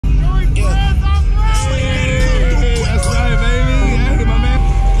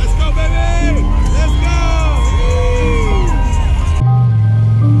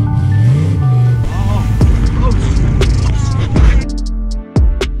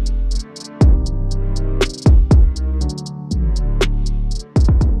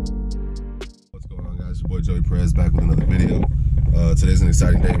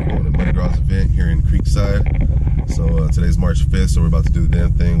exciting day. We're going to the Gras event here in Creekside. So today's March 5th, so we're about to do the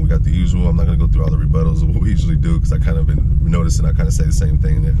damn thing. We got the usual. I'm not going to go through all the rebuttals of what we usually do because I kind of been noticing I kind of say the same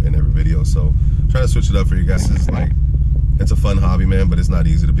thing in every video. So trying to switch it up for you guys. It's like, it's a fun hobby, man, but it's not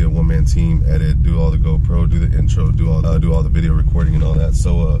easy to be a one-man team, edit, do all the GoPro, do the intro, do all the video recording and all that.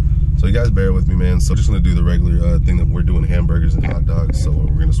 So you guys bear with me, man. So just gonna do the regular thing that we're doing, hamburgers and hot dogs. So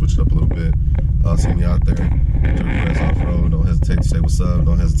we're gonna switch it up a little bit. See me out there, Perez OffRoad. Don't hesitate to say what's up.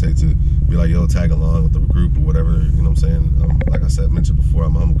 Don't hesitate to be like, yo, tag along with the group or whatever. You know what I'm saying? Like I said, mentioned before,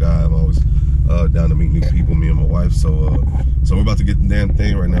 I'm a humble guy. I'm always down to meet new people, me and my wife. So we're about to get the damn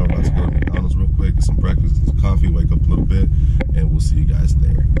thing right now. We're about to go to McDonald's real quick, get some breakfast, get some coffee, wake up a little bit, and we'll see you guys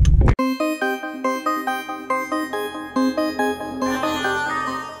there.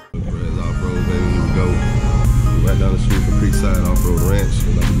 Perez OffRoad, baby, here we go. Right down the street from Creekside OffRoad Ranch.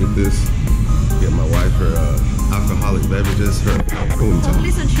 We're about to get this. Get my wife her alcoholic beverages.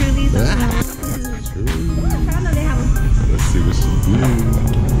 Only some Trulies. Let's see what she do.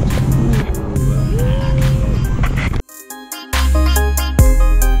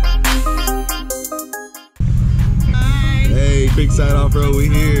 Hey, Creekside OffRoad, we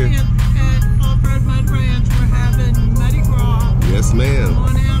here. At OffRoad Mud Ranch, we're having Muddy Gras. Yes, ma'am. Come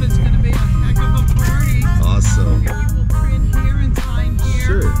on out, it's going to be a heck of a party. Awesome. We will print here and sign here.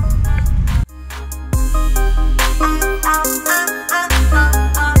 Sure.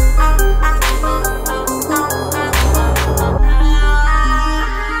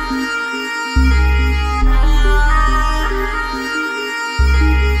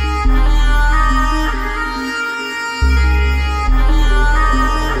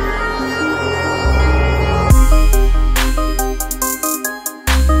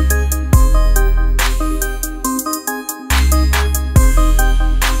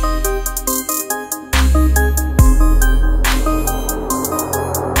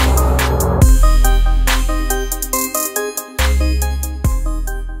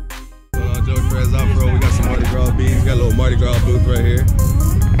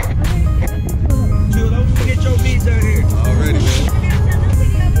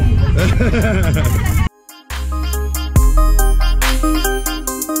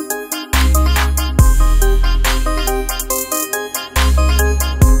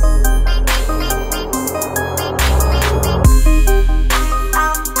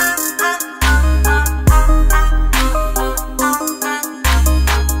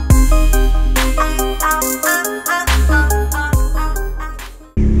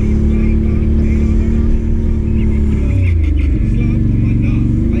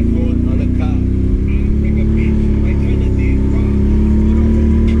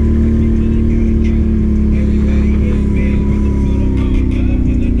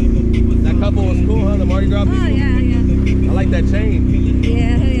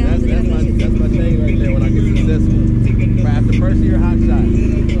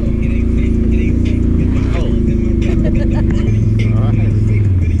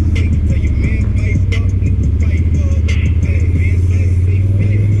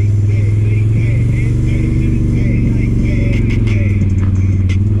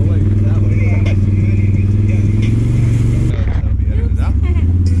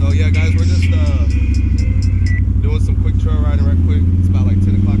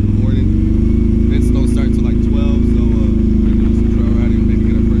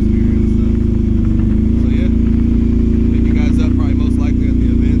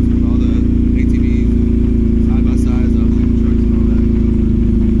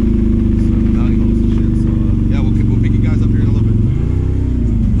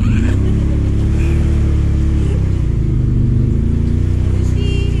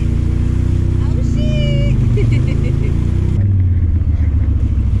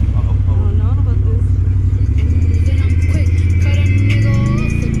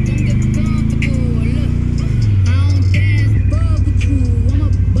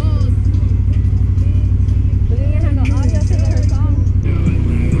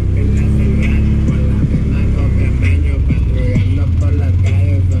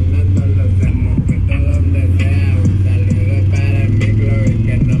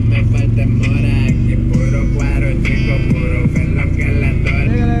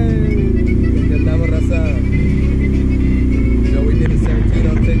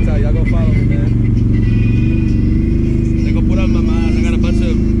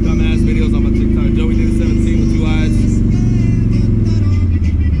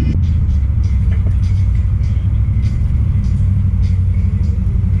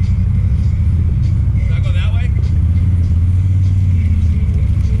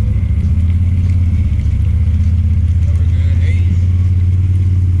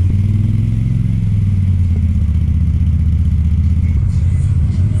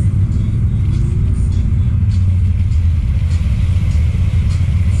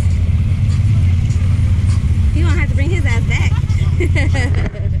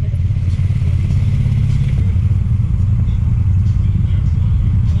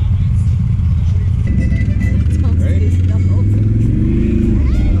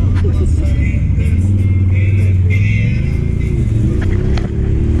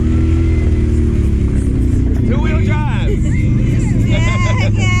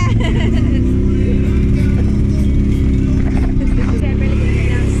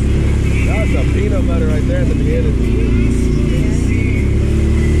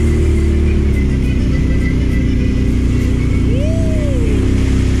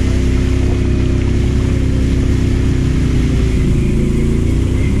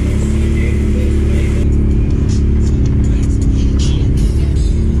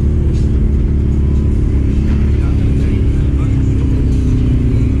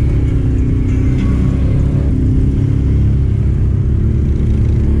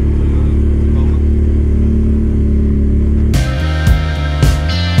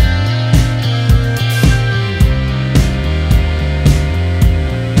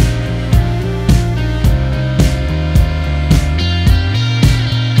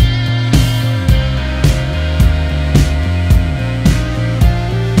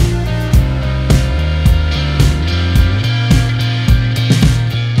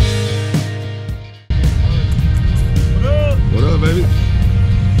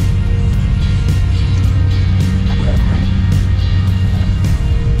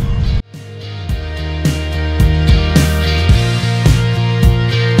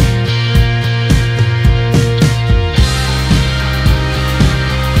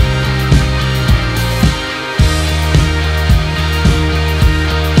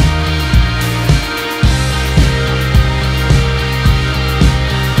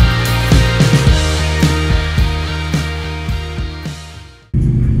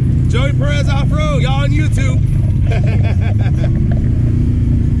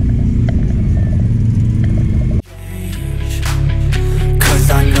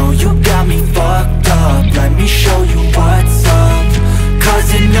 me show you what's up,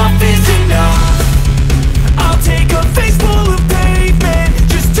 'cause enough is enough. I'll take a face full of pavement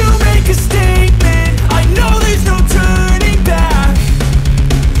just to make a statement. I know there's no turning back.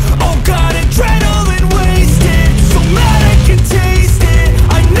 Oh God, adrenaline wasted, so mad I can taste it.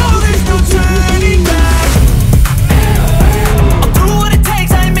 I know there's no turning back. I'll do what it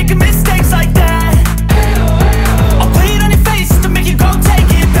takes, I ain't making mistakes like that. I'll play it on your face to make you go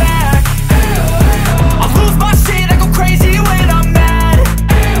take it back. I'll lose my shit, I go crazy when I'm mad.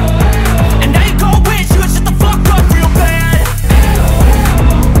 And now you go wish you would shut the fuck up real bad.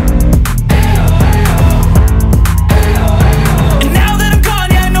 And now that I'm gone,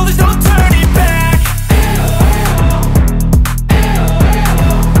 yeah, I know there's no turning back.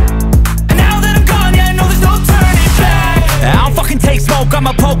 And now that I'm gone, yeah, I know there's no turning back. I don't fucking take smoke,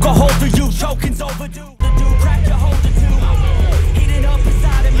 I'ma poke a hole through you. Choking's overdue. The dude crack your hold it too. Heating up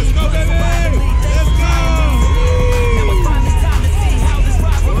inside of me. Let's go, baby. Let's go. Now it's finally time to see how this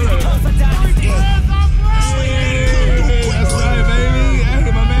rivalry goes. I die with you. That's right, baby.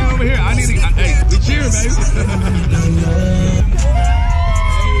 Hey, my man over here. I need to. Hey, we cheering, baby.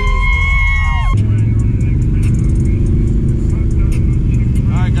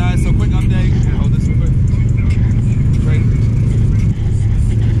 All right, guys. So quick update. Here, hold this real quick. Straight.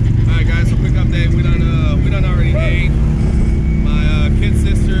 All right, guys. So quick update. We done already ate. My kid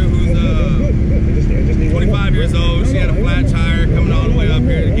sister, who's 25 years old, she had a flat tire coming all the way up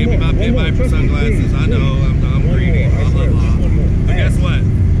here to give me my pit viper sunglasses. I know, I'm greedy, blah, blah, blah. But guess what?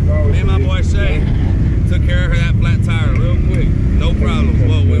 Me and my boy Shay took care of her that flat tire real quick. No problem.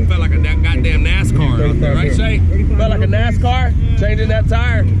 Well, we felt like a goddamn NASCAR out there, right, Shay? Felt like a NASCAR changing that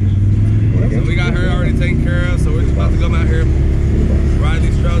tire. So we got her already taken care of, so we're just about to come out here, ride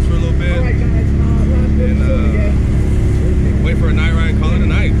these trails for a little bit, and wait for a night ride and call it a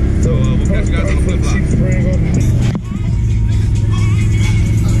night. So we'll catch you guys on the flip flop.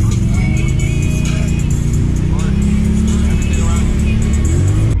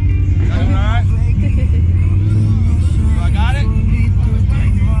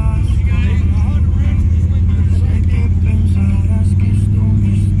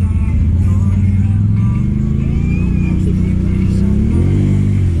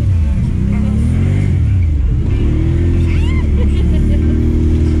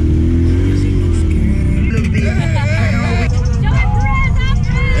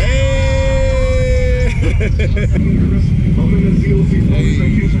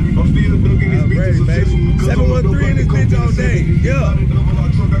 I'm ready, baby. 713 in this bitch all day. Yeah.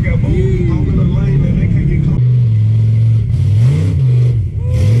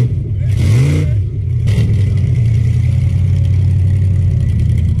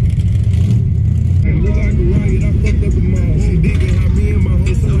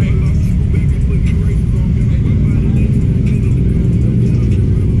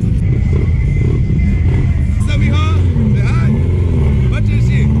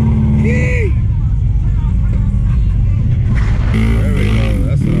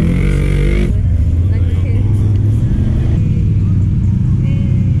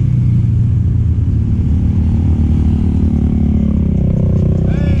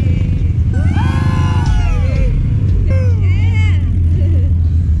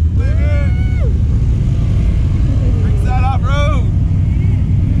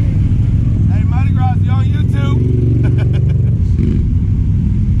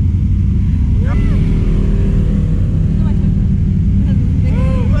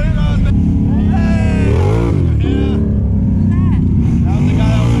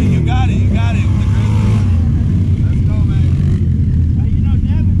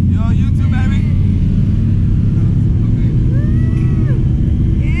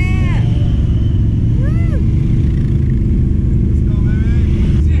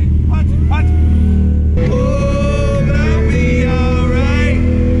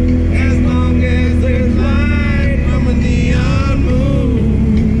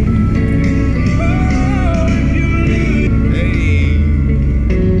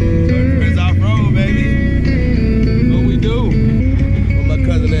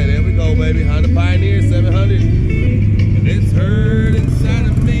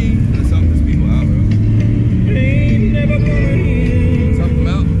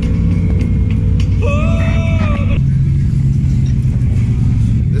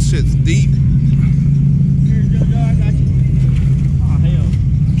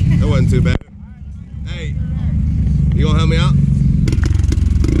 Too bad. Hey, you gonna help me out?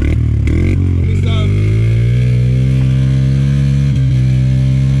 Give me some.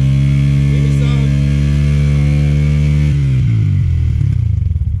 Give me some.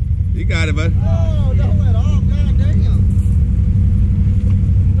 You got it, bud. Oh, don't let off. Damn.